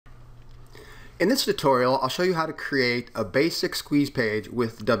In this tutorial, I'll show you how to create a basic squeeze page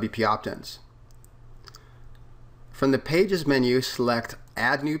with WP Optins. From the Pages menu, select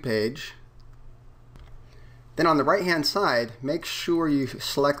Add New Page. Then on the right-hand side, make sure you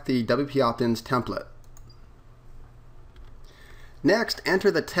select the WP Optins template. Next, enter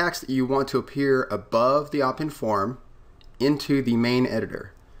the text that you want to appear above the opt-in form into the main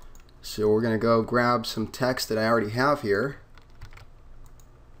editor. So we're going to go grab some text that I already have here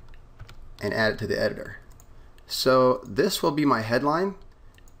and add it to the editor. So this will be my headline.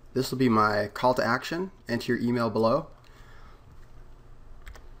 This will be my call to action. Enter your email below.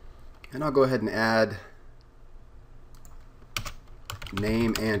 And I'll go ahead and add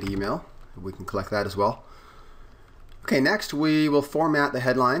name and email. We can collect that as well. Okay, next we will format the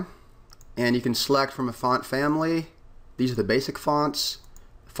headline, and you can select from a font family. These are the basic fonts,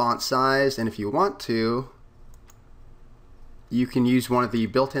 font size, and if you want to, you can use one of the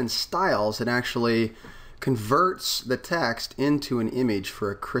built-in styles that actually converts the text into an image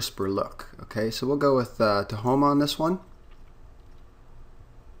for a crisper look. Okay, so we'll go with to home on this one,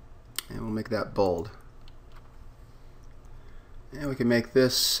 and we'll make that bold. And we can make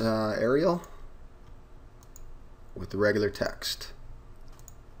this Arial with the regular text.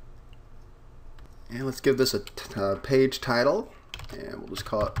 And let's give this a page title, and we'll just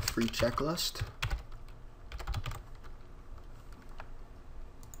call it Free Checklist.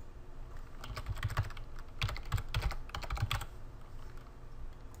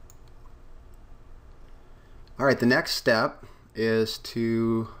 Alright, the next step is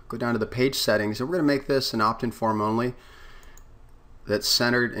to go down to the page settings, and we're going to make this an opt-in form only that's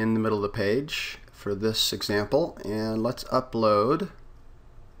centered in the middle of the page for this example. And let's upload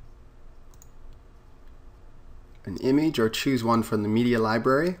an image or choose one from the media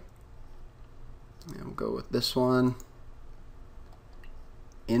library. And we'll go with this one.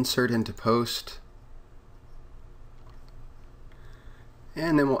 Insert into post.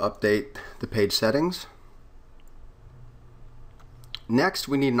 And then we'll update the page settings. Next,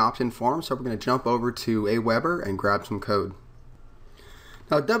 we need an opt-in form, so we're going to jump over to Aweber and grab some code.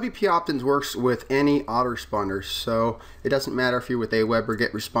 Now, WP Optins works with any autoresponder, so it doesn't matter if you're with Aweber,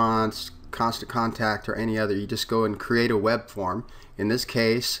 GetResponse, Constant Contact, or any other. You just go and create a web form. In this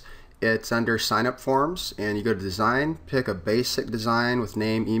case, it's under Sign Up Forms, and you go to Design, pick a basic design with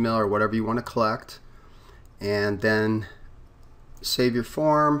name, email, or whatever you want to collect, and then save your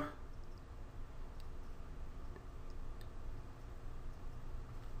form.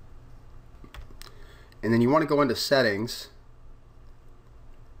 And then you want to go into Settings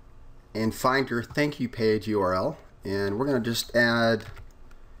and find your thank you page URL, and we're going to just add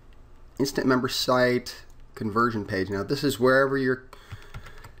instant member site conversion page. Now this is wherever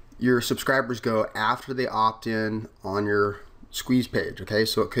your subscribers go after they opt in on your squeeze page. Okay,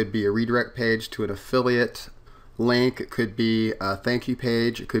 so it could be a redirect page to an affiliate link, it could be a thank you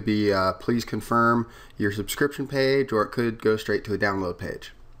page, it could be please confirm your subscription page, or it could go straight to a download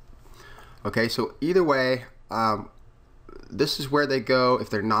page. Okay, so either way, this is where they go if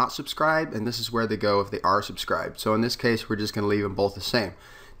they're not subscribed, and this is where they go if they are subscribed. So in this case, we're just going to leave them both the same.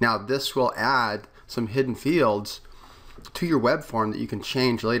 Now this will add some hidden fields to your web form that you can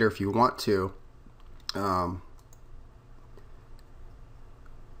change later if you want to. But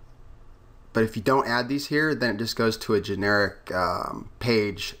if you don't add these here, then it just goes to a generic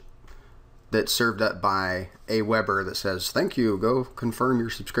page that's served up by Aweber that says, thank you, go confirm your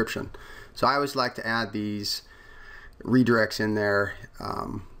subscription. So I always like to add these redirects in there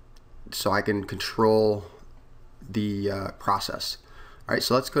so I can control the process. Alright,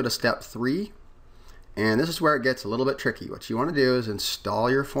 so let's go to step 3, and this is where it gets a little bit tricky. What you want to do is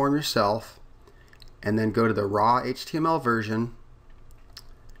install your form yourself, and then go to the raw HTML version,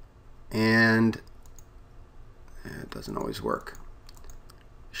 and it doesn't always work.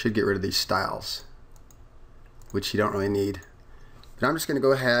 You should get rid of these styles, which you don't really need. But I'm just going to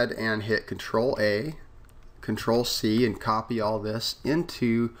go ahead and hit Control A, Control C, and copy all this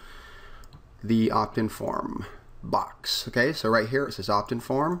into the opt-in form box. Okay, so right here it says opt-in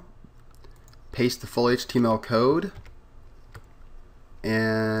form. Paste the full HTML code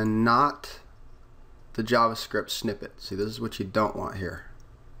and not the JavaScript snippet. See, this is what you don't want here.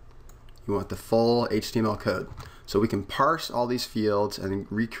 You want the full HTML code. So we can parse all these fields and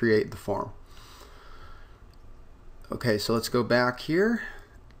recreate the form. Okay, so let's go back here.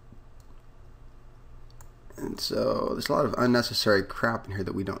 And so there's a lot of unnecessary crap in here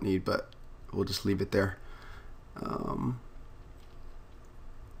that we don't need, but we'll just leave it there. What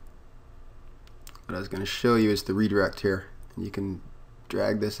I was going to show you is the redirect here. And you can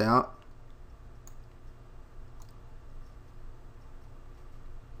drag this out.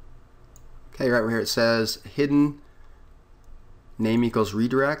 Okay, right here it says hidden name equals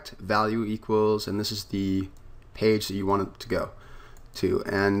redirect, value equals, and this is the page that you want it to go to,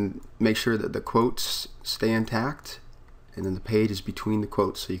 and make sure that the quotes stay intact, and then the page is between the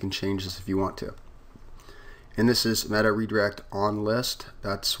quotes, so you can change this if you want to. And this is meta redirect on list.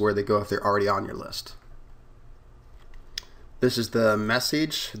 That's where they go if they're already on your list. This is the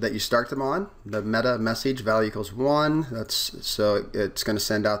message that you start them on. The meta message value equals 1. So it's going to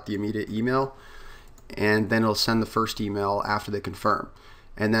send out the immediate email, and then it'll send the first email after they confirm.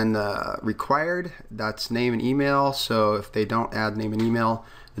 And then the required, that's name and email. So if they don't add name and email,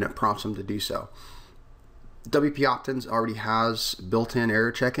 then it prompts them to do so. WP Optins already has built-in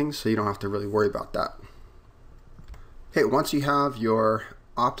error checking, so you don't have to really worry about that. Okay, once you have your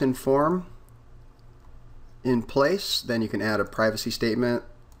opt-in form in place, then you can add a privacy statement,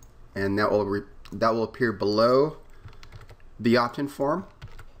 and that will appear below the opt-in form.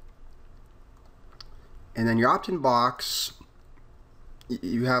 And then your opt-in box,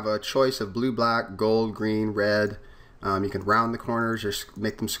 you have a choice of blue, black, gold, green, red. You can round the corners or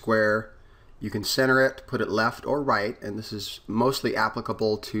make them square. You can center it, put it left or right, and this is mostly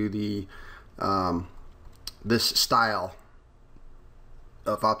applicable to the this style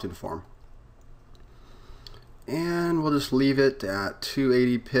of opt-in form. And we'll just leave it at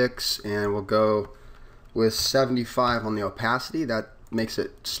 280 pix, and we'll go with 75 on the opacity. That makes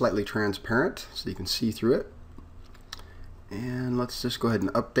it slightly transparent so you can see through it. And let's just go ahead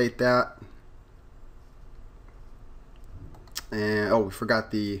and update that. And oh, we forgot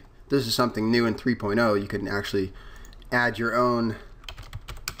this is something new in 3.0. You can actually add your own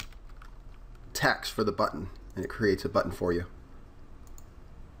text for the button, and it creates a button for you.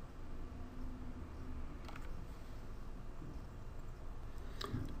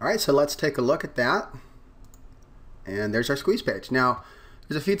 Alright, so let's take a look at that. And there's our squeeze page. Now,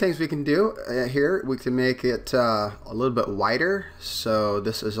 there's a few things we can do here. We can make it a little bit wider. So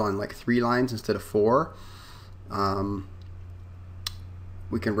this is on like 3 lines instead of 4.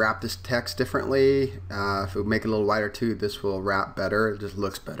 We can wrap this text differently. If we make it a little wider too, this will wrap better. It just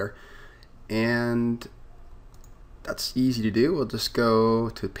looks better. And that's easy to do. We'll just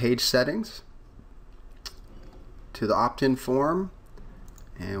go to page settings, to the opt-in form,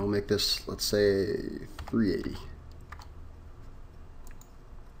 and we'll make this, let's say, 380.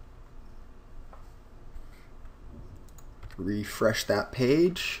 Refresh that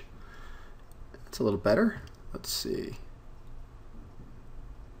page. That's a little better. Let's see.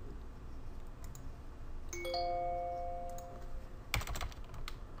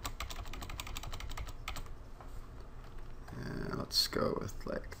 Let's go with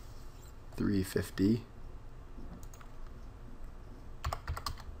like 350.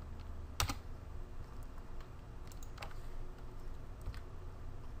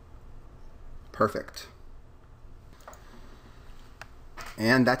 Perfect.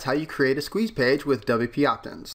 And that's how you create a squeeze page with WP Optins.